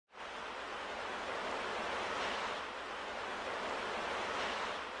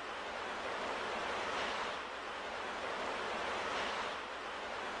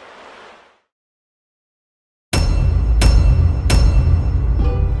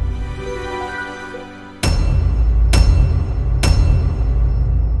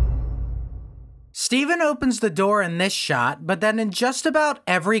Steven opens the door in this shot, but then in just about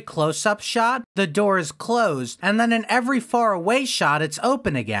every close-up shot, the door is closed, and then in every far-away shot, it's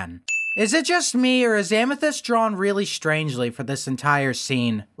open again. Is it just me, or is Amethyst drawn really strangely for this entire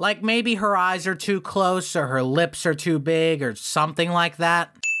scene? Like maybe her eyes are too close, or her lips are too big, or something like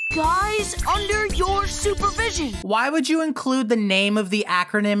that? Guys, under your supervision. Why would you include the name of the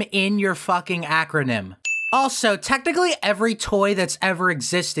acronym in your fucking acronym? Also, technically every toy that's ever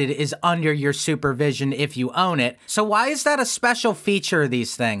existed is under your supervision if you own it, so why is that a special feature of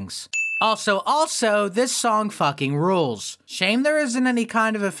these things? Also, this song fucking rules. Shame there isn't any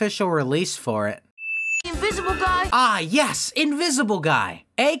kind of official release for it. Invisible Guy? Ah, yes, Invisible Guy,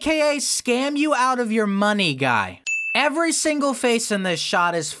 aka scam you out of your money guy. Every single face in this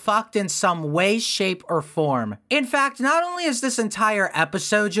shot is fucked in some way, shape, or form. In fact, not only is this entire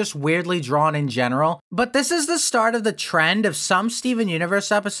episode just weirdly drawn in general, but this is the start of the trend of some Steven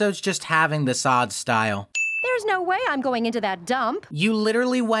Universe episodes just having this odd style. There's no way I'm going into that dump. You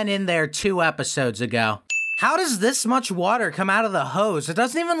literally went in there 2 episodes ago. How does this much water come out of the hose? It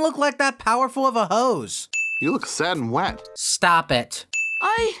doesn't even look like that powerful of a hose. You look sad and wet. Stop it.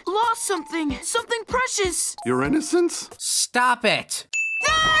 I lost something precious. Your innocence? Stop it.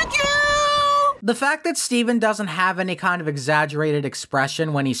 Thank you! The fact that Steven doesn't have any kind of exaggerated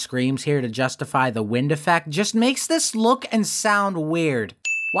expression when he screams here to justify the wind effect just makes this look and sound weird.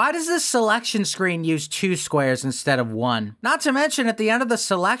 Why does this selection screen use 2 squares instead of 1? Not to mention, at the end of the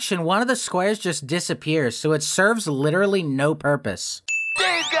selection, one of the squares just disappears, so it serves literally no purpose.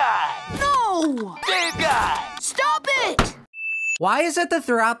 Dave Guy! No! Dave Guy! Stop it! Why is it that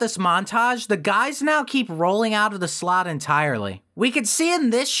throughout this montage, the guys now keep rolling out of the slot entirely? We could see in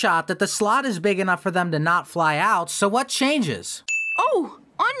this shot that the slot is big enough for them to not fly out, so what changes? Oh,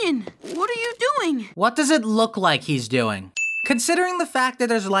 Onion, what are you doing? What does it look like he's doing? Considering the fact that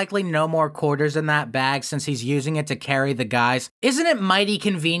there's likely no more quarters in that bag since he's using it to carry the guys, isn't it mighty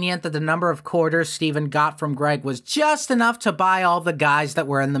convenient that the number of quarters Steven got from Greg was just enough to buy all the guys that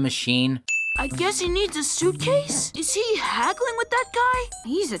were in the machine? I guess he needs a suitcase? Is he haggling with that guy?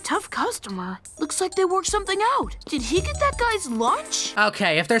 He's a tough customer. Looks like they worked something out. Did he get that guy's lunch?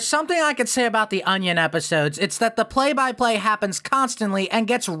 Okay, if there's something I could say about the Onion episodes, it's that the play-by-play happens constantly and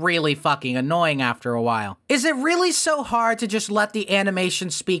gets really fucking annoying after a while. Is it really so hard to just let the animation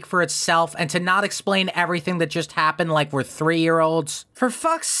speak for itself and to not explain everything that just happened like we're 3-year-olds? For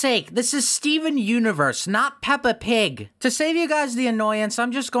fuck's sake, this is Steven Universe, not Peppa Pig. To save you guys the annoyance,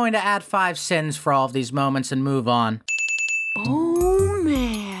 I'm just going to add 5 sins for all of these moments and move on. Oh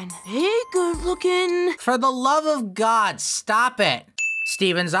man, hey good looking. For the love of God, stop it.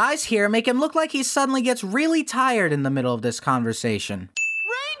 Steven's eyes here make him look like he suddenly gets really tired in the middle of this conversation.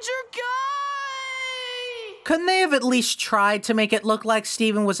 Ranger Guy! Couldn't they have at least tried to make it look like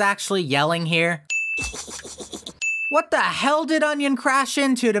Steven was actually yelling here? What the hell did Onion crash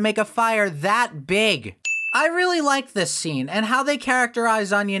into to make a fire that big? I really like this scene and how they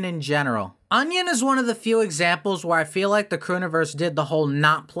characterize Onion in general. Onion is one of the few examples where I feel like the Crewniverse did the whole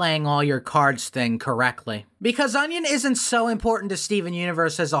not playing all your cards thing correctly. Because Onion isn't so important to Steven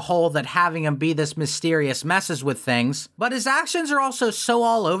Universe as a whole that having him be this mysterious messes with things, but his actions are also so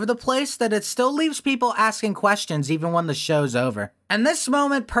all over the place that it still leaves people asking questions even when the show's over. And this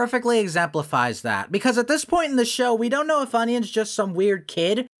moment perfectly exemplifies that, because at this point in the show, we don't know if Onion's just some weird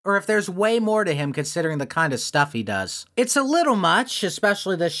kid, or if there's way more to him considering the kind of stuff he does. It's a little much,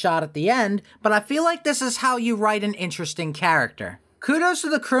 especially this shot at the end, but I feel like this is how you write an interesting character. Kudos to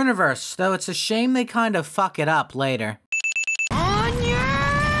the Crewniverse, though it's a shame they kind of fuck it up later. Onion!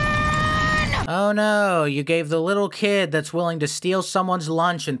 Oh no, you gave the little kid that's willing to steal someone's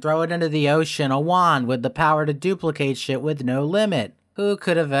lunch and throw it into the ocean a wand with the power to duplicate shit with no limit. Who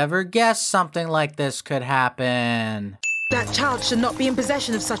could have ever guessed something like this could happen? That child should not be in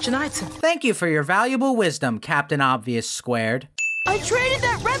possession of such an item. Thank you for your valuable wisdom, Captain Obvious Squared. I traded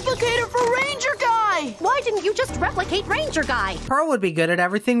that replicator for Ranger Guy! Why didn't you just replicate Ranger Guy? Pearl would be good at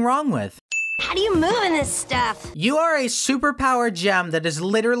everything wrong with. How do you move in this stuff? You are a superpower gem that is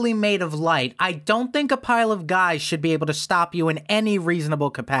literally made of light. I don't think a pile of guys should be able to stop you in any reasonable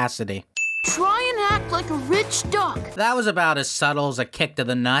capacity. Try and act like a rich duck. That was about as subtle as a kick to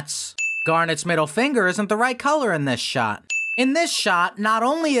the nuts. Garnet's middle finger isn't the right color in this shot. In this shot, not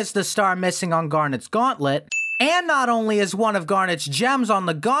only is the star missing on Garnet's gauntlet, and not only is one of Garnet's gems on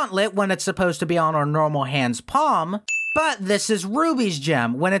the gauntlet when it's supposed to be on our normal hand's palm, but this is Ruby's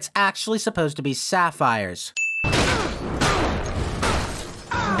gem when it's actually supposed to be Sapphire's.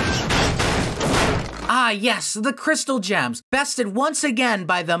 Ah yes, the crystal gems, bested once again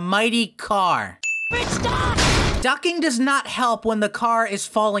by the mighty Car. Rich duck! Ducking does not help when the car is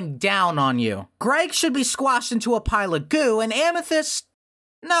falling down on you. Greg should be squashed into a pile of goo, and Amethyst...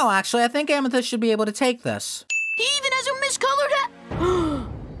 No, actually, I think Amethyst should be able to take this. He even has a miscolored hat.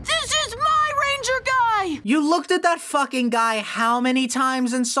 This is my ranger guy! You looked at that fucking guy how many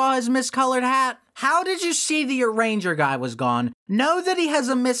times and saw his miscolored hat? How did you see that your ranger guy was gone, know that he has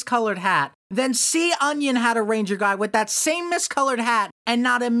a miscolored hat, then see Onion had a ranger guy with that same miscolored hat and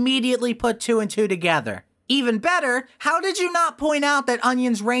not immediately put 2 and 2 together? Even better, how did you not point out that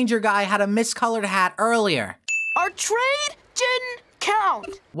Onion's ranger guy had a miscolored hat earlier? Our trade didn't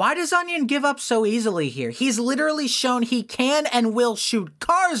count. Why does Onion give up so easily here? He's literally shown he can and will shoot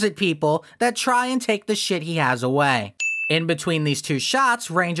cars at people that try and take the shit he has away. In between these 2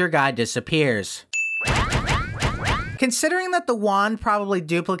 shots, Ranger Guy disappears. Considering that the wand probably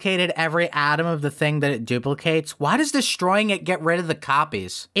duplicated every atom of the thing that it duplicates, why does destroying it get rid of the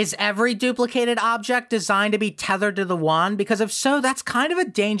copies? Is every duplicated object designed to be tethered to the wand? Because if so, that's kind of a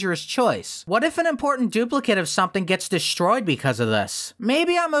dangerous choice. What if an important duplicate of something gets destroyed because of this?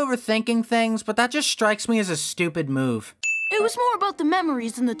 Maybe I'm overthinking things, but that just strikes me as a stupid move. It was more about the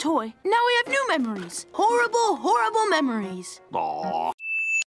memories than the toy. Now we have new memories. Horrible, horrible memories. Aw.